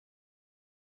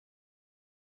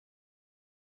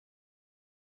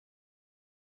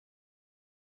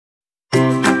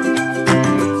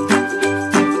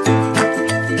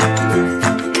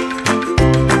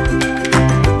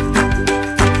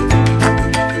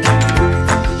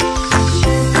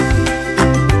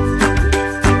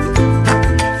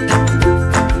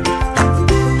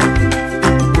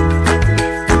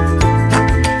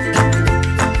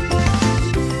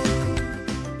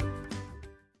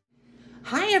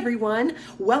everyone.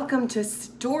 Welcome to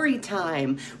Story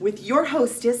Time with your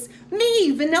hostess,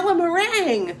 me, Vanilla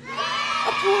Meringue.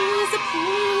 Applause,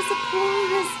 applause,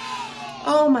 applause.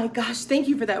 Oh my gosh, thank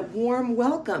you for that warm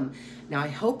welcome. Now I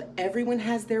hope everyone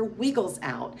has their wiggles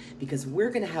out because we're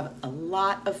gonna have a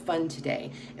lot of fun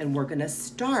today. And we're gonna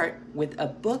start with a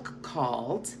book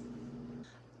called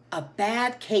A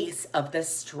Bad Case of the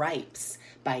Stripes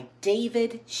by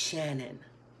David Shannon.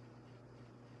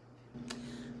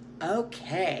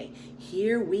 Okay,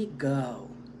 here we go.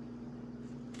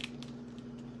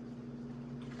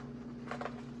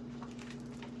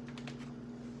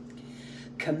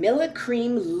 Camilla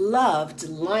Cream loved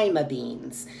lima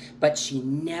beans, but she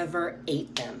never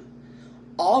ate them.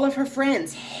 All of her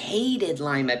friends hated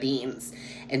lima beans,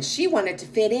 and she wanted to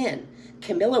fit in.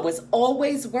 Camilla was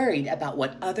always worried about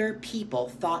what other people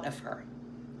thought of her.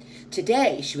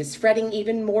 Today, she was fretting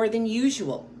even more than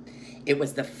usual. It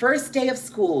was the first day of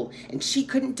school, and she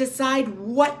couldn't decide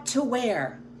what to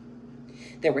wear.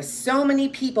 There were so many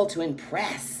people to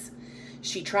impress.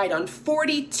 She tried on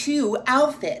 42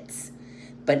 outfits,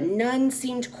 but none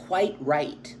seemed quite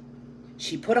right.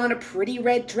 She put on a pretty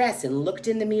red dress and looked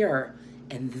in the mirror,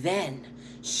 and then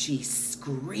she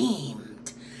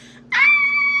screamed.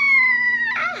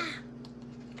 Ah!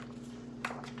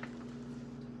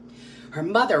 Her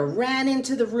mother ran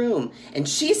into the room, and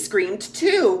she screamed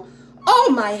too.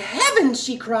 "Oh my heavens,"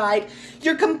 she cried,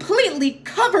 "you're completely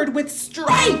covered with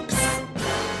stripes."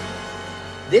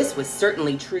 This was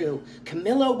certainly true.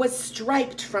 Camilla was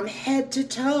striped from head to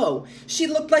toe. She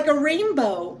looked like a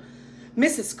rainbow.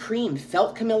 Mrs. Cream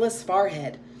felt Camilla's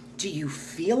forehead. "Do you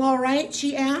feel all right?"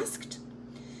 she asked.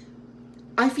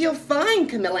 "I feel fine,"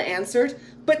 Camilla answered,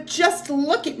 "but just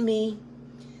look at me."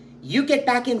 "You get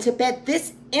back into bed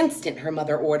this instant," her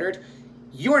mother ordered.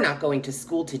 "You're not going to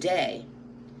school today."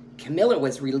 Camilla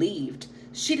was relieved.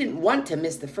 She didn't want to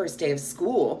miss the first day of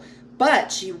school,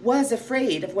 but she was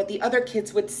afraid of what the other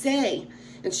kids would say,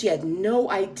 and she had no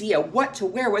idea what to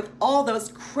wear with all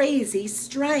those crazy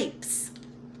stripes.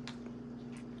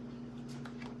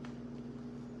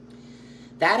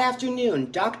 That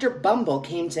afternoon, Dr. Bumble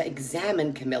came to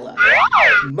examine Camilla.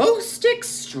 "Most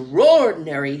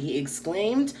extraordinary," he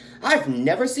exclaimed. "I've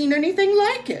never seen anything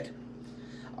like it.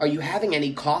 Are you having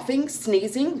any coughing,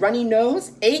 sneezing, runny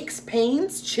nose, aches,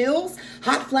 pains, chills,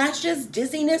 hot flashes,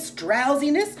 dizziness,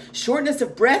 drowsiness, shortness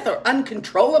of breath, or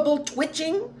uncontrollable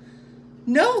twitching?"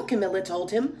 "No," Camilla told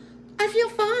him. "I feel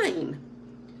fine."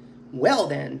 "Well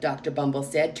then," Dr. Bumble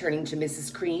said, turning to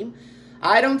Mrs. Cream,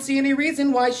 "I don't see any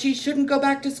reason why she shouldn't go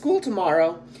back to school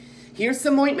tomorrow. Here's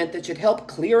some ointment that should help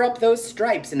clear up those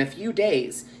stripes in a few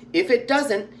days. If it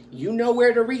doesn't, you know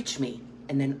where to reach me."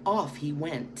 And then off he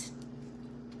went.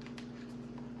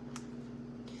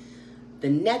 The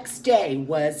next day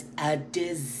was a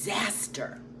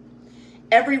disaster.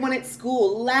 Everyone at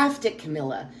school laughed at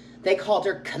Camilla. They called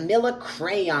her Camilla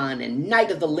Crayon and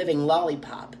Night of the Living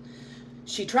Lollipop.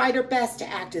 She tried her best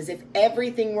to act as if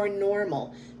everything were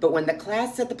normal, but when the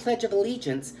class said the Pledge of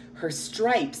Allegiance, her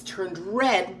stripes turned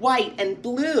red, white, and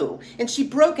blue, and she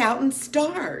broke out in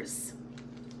stars.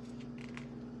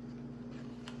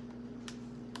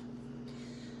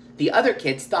 The other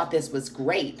kids thought this was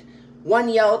great. One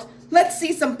yelled, "Let's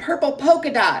see some purple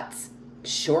polka dots."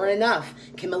 Sure enough,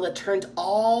 Camilla turned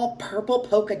all purple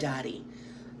polka dotty.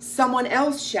 Someone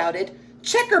else shouted,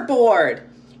 "Checkerboard!"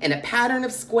 and a pattern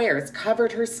of squares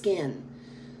covered her skin.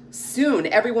 Soon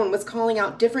everyone was calling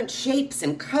out different shapes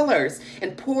and colors,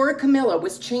 and poor Camilla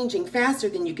was changing faster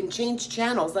than you can change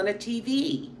channels on a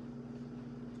TV.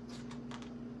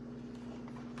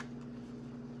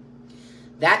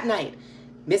 That night,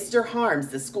 Mr. Harms,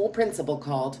 the school principal,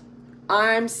 called.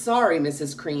 "I'm sorry,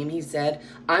 Mrs. Cream," he said.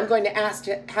 "I'm going to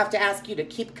have to ask you to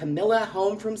keep Camilla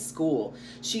home from school.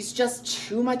 She's just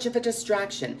too much of a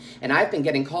distraction, and I've been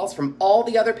getting calls from all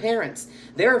the other parents.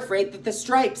 They're afraid that the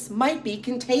stripes might be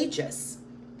contagious."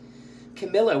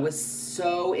 Camilla was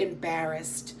so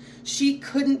embarrassed. She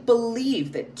couldn't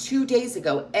believe that 2 days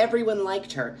ago everyone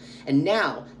liked her, and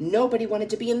now nobody wanted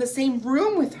to be in the same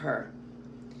room with her.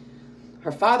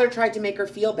 Her father tried to make her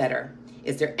feel better.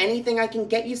 "Is there anything I can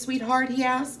get you, sweetheart?" he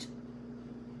asked.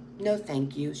 "No,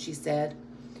 thank you," she said.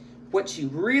 What she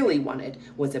really wanted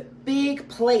was a big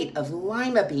plate of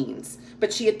lima beans,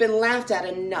 but she had been laughed at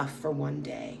enough for one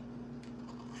day.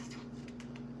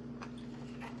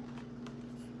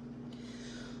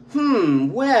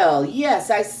 Well,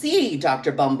 yes, I see,"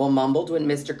 Dr. Bumble mumbled when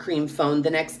Mr. Cream phoned the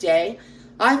next day.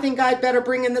 "I think I'd better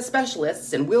bring in the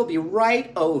specialists, and we'll be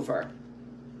right over."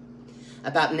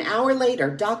 About an hour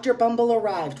later, Dr. Bumble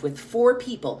arrived with 4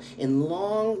 people in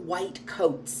long white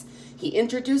coats. He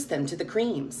introduced them to the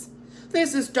Creams.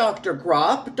 This is Dr.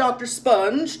 Grop, Dr.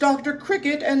 Sponge, Dr.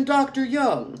 Cricket, and Dr.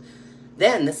 Young."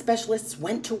 Then the specialists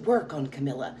went to work on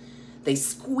Camilla. They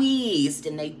squeezed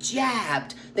and they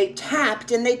jabbed, they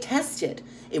tapped and they tested.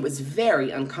 It was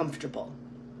very uncomfortable.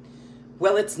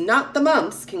 "Well, it's not the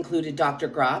mumps," concluded Dr.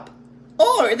 Grop.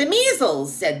 "Or the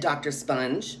measles," said Dr.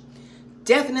 Sponge.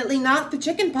 "Definitely not the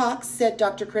chicken pox," said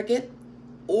Dr. Cricket.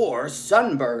 "Or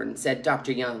sunburn," said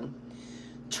Dr. Young.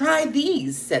 "Try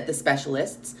these," said the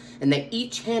specialists, and they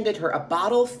each handed her a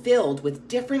bottle filled with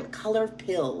different colored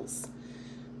pills.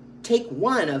 "Take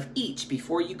one of each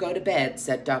before you go to bed,"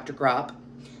 said Dr. Grop.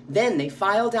 Then they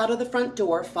filed out of the front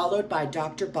door, followed by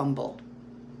Dr. Bumble.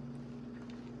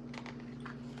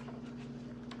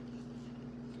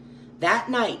 That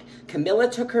night, Camilla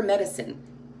took her medicine.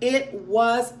 It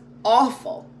was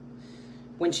awful.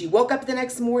 When she woke up the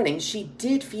next morning, she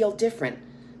did feel different.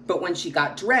 But when she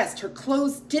got dressed, her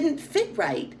clothes didn't fit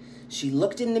right. She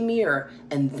looked in the mirror,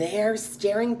 and there,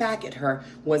 staring back at her,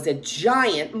 was a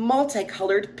giant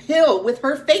multicolored pill with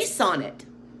her face on it.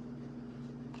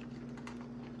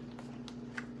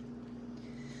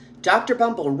 Dr.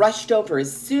 Bumble rushed over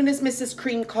as soon as Mrs.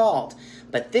 Cream called,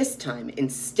 but this time,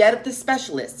 instead of the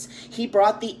specialists, he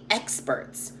brought the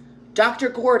experts. Dr.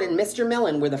 Gord and Mr.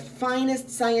 Millen were the finest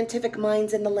scientific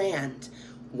minds in the land.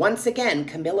 Once again,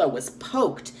 Camilla was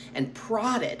poked and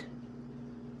prodded.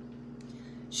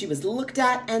 She was looked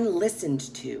at and listened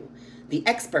to. The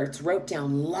experts wrote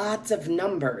down lots of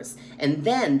numbers, and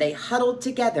then they huddled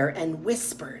together and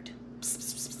whispered.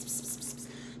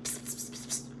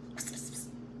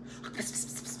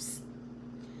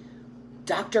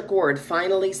 Dr. Gord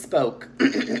finally spoke.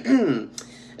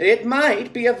 "It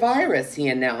might be a virus," he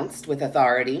announced with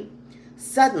authority.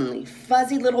 Suddenly,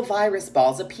 fuzzy little virus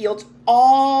balls appeared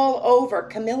all over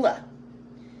Camilla.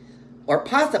 "Or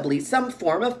possibly some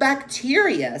form of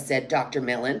bacteria," said Dr.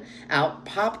 Millen. Out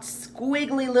popped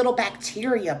squiggly little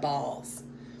bacteria balls.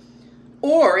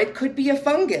 "Or it could be a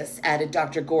fungus," added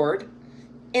Dr. Gord.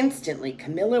 Instantly,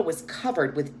 Camilla was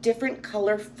covered with different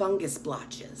color fungus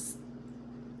blotches.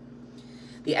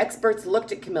 The experts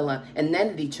looked at Camilla and then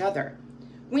at each other.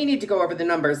 "We need to go over the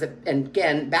numbers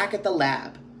again back at the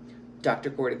lab," Dr.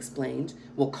 Gord explained.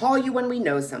 "We'll call you when we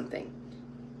know something."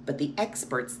 But the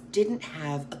experts didn't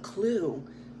have a clue,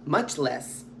 much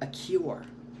less a cure.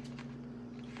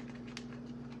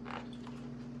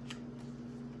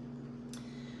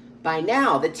 By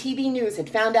now, the TV news had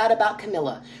found out about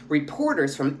Camilla.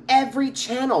 Reporters from every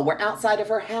channel were outside of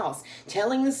her house,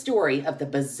 telling the story of the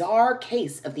bizarre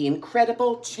case of the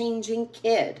incredible changing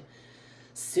kid.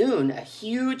 Soon, a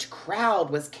huge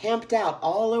crowd was camped out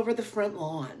all over the front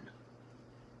lawn.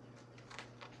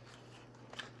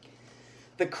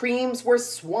 The Creams were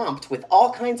swamped with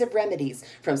all kinds of remedies,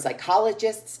 from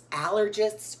psychologists,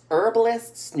 allergists,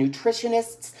 herbalists,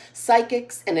 nutritionists,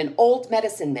 psychics, and an old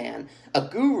medicine man, a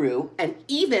guru, and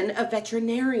even a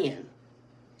veterinarian.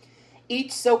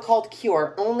 Each so-called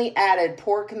cure only added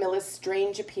poor Camilla's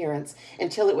strange appearance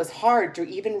until it was hard to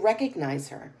even recognize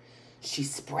her. She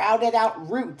sprouted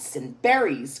out roots and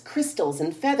berries, crystals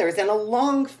and feathers, and a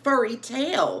long furry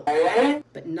tail.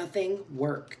 But nothing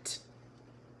worked.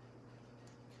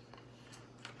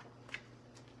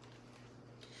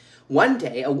 One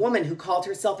day, a woman who called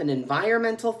herself an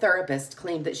environmental therapist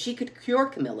claimed that she could cure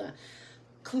Camilla.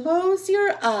 "Close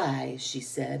your eyes," she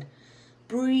said.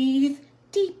 "Breathe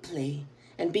deeply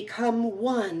and become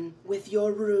one with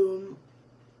your room."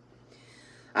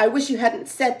 "I wish you hadn't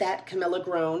said that," Camilla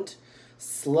groaned.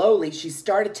 Slowly, she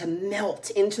started to melt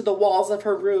into the walls of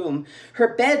her room. Her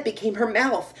bed became her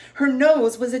mouth, her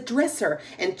nose was a dresser,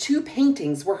 and 2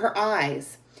 paintings were her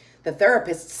eyes. The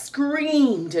therapist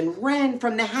screamed and ran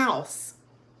from the house.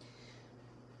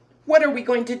 "What are we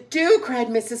going to do?" cried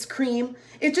Mrs. Cream.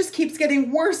 "It just keeps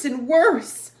getting worse and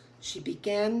worse." She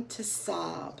began to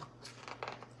sob.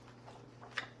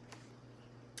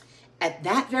 At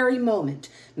that very moment,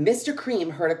 Mr.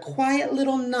 Cream heard a quiet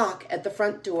little knock at the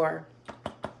front door.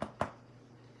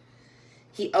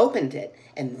 He opened it,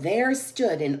 and there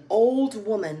stood an old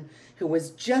woman who was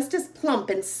just as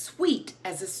plump and sweet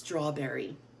as a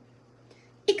strawberry.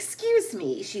 "Excuse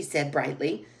me," she said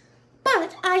brightly,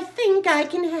 "but I think I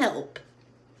can help."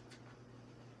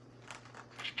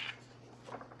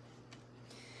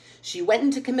 She went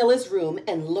into Camilla's room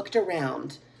and looked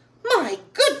around. "My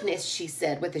goodness," she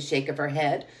said with a shake of her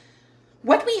head.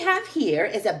 "What we have here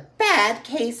is a bad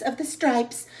case of the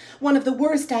stripes, one of the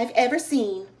worst I've ever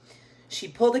seen." She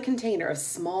pulled a container of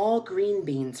small green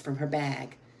beans from her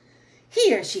bag.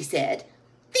 "Here," she said,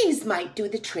 "these might do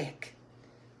the trick."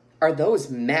 "Are those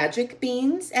magic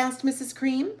beans?" asked Mrs.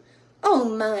 Cream. "Oh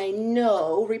my,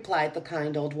 no," replied the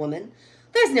kind old woman.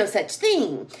 "There's no such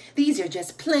thing. These are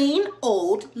just plain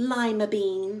old lima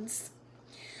beans."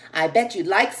 "I bet you'd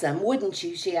like some, wouldn't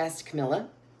you?" she asked Camilla.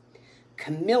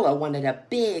 Camilla wanted a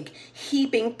big,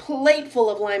 heaping plate full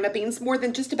of lima beans more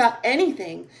than just about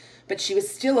anything, but she was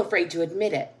still afraid to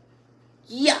admit it.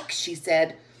 "Yuck," she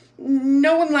said.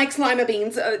 "No one likes lima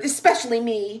beans, especially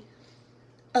me."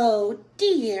 "Oh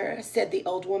dear," said the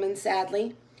old woman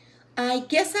sadly. "I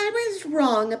guess I was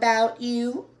wrong about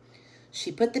you."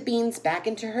 She put the beans back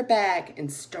into her bag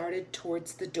and started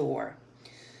towards the door.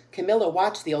 Camilla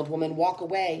watched the old woman walk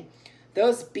away.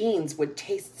 Those beans would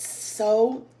taste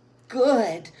so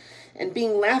good, and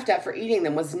being laughed at for eating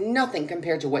them was nothing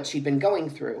compared to what she'd been going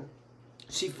through.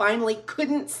 She finally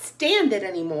couldn't stand it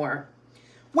anymore.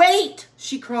 "Wait!"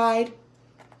 she cried.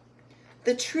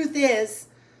 "The truth is,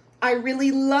 I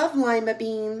really love lima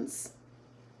beans."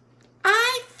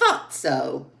 "I thought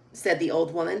so," said the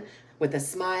old woman with a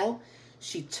smile.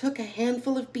 She took a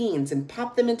handful of beans and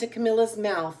popped them into Camilla's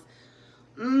mouth.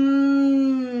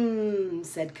 "Mmm,"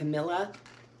 said Camilla.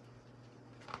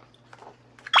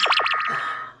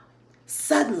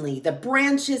 Suddenly, the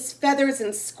branches, feathers,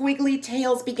 and squiggly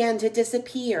tails began to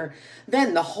disappear.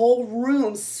 Then the whole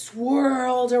room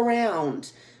swirled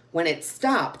around. When it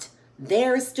stopped,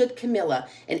 there stood Camilla,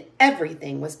 and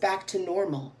everything was back to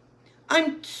normal.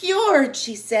 "I'm cured,"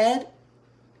 she said.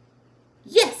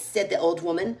 "Yes," said the old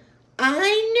woman.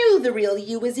 "I knew the real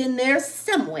you was in there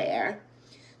somewhere."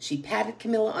 She patted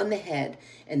Camilla on the head,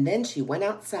 and then she went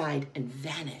outside and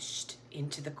vanished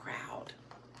into the crowd.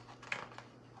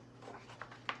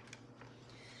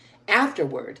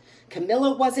 Afterward,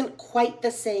 Camilla wasn't quite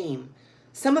the same.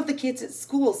 Some of the kids at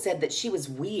school said that she was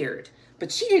weird,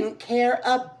 but she didn't care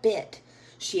a bit.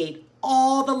 She ate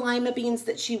all the lima beans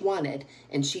that she wanted,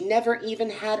 and she never even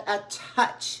had a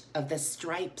touch of the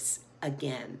stripes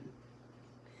again.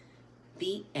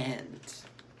 The end.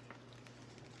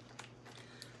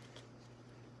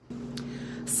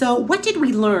 So what did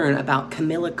we learn about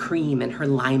Camilla Cream and her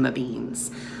lima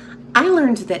beans? I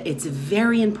learned that it's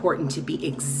very important to be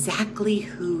exactly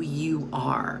who you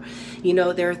are. You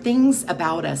know, there are things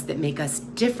about us that make us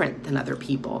different than other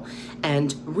people,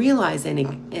 and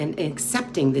realizing and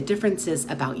accepting the differences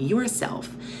about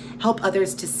yourself help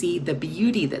others to see the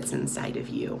beauty that's inside of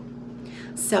you.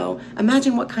 So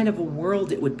imagine what kind of a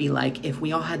world it would be like if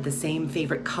we all had the same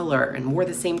favorite color and wore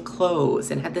the same clothes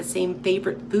and had the same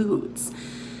favorite foods.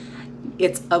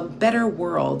 It's a better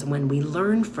world when we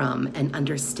learn from and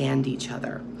understand each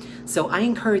other. So I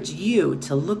encourage you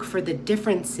to look for the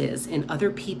differences in other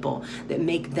people that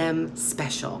make them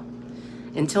special.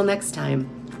 Until next time,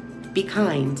 be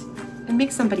kind and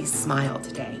make somebody smile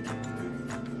today.